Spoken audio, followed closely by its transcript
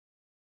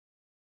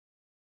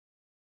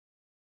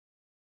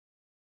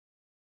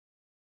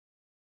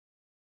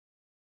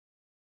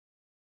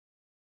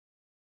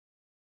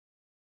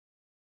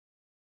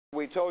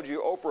we told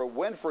you Oprah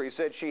Winfrey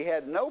said she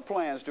had no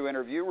plans to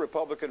interview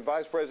Republican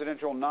vice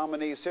presidential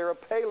nominee Sarah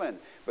Palin,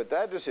 but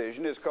that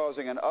decision is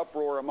causing an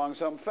uproar among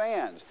some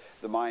fans.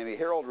 The Miami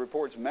Herald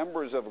reports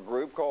members of a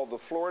group called the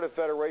Florida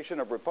Federation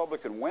of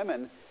Republican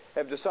Women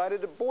have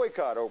decided to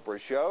boycott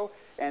Oprah's show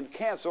and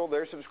cancel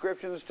their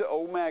subscriptions to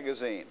O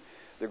Magazine.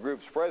 The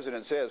group's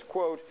president says,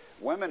 quote,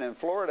 "Women in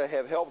Florida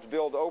have helped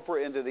build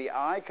Oprah into the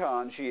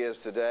icon she is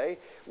today.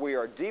 We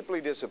are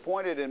deeply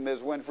disappointed in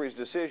Ms. Winfrey's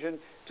decision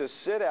to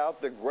sit out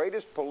the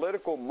greatest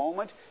political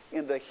moment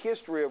in the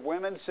history of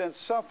women since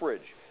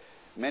suffrage."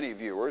 Many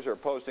viewers are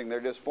posting their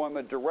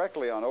disappointment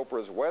directly on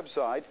Oprah's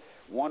website.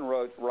 One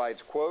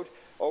writes, quote,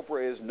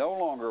 "Oprah is no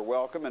longer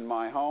welcome in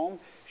my home.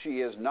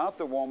 She is not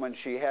the woman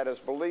she had us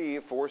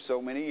believe for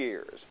so many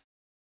years."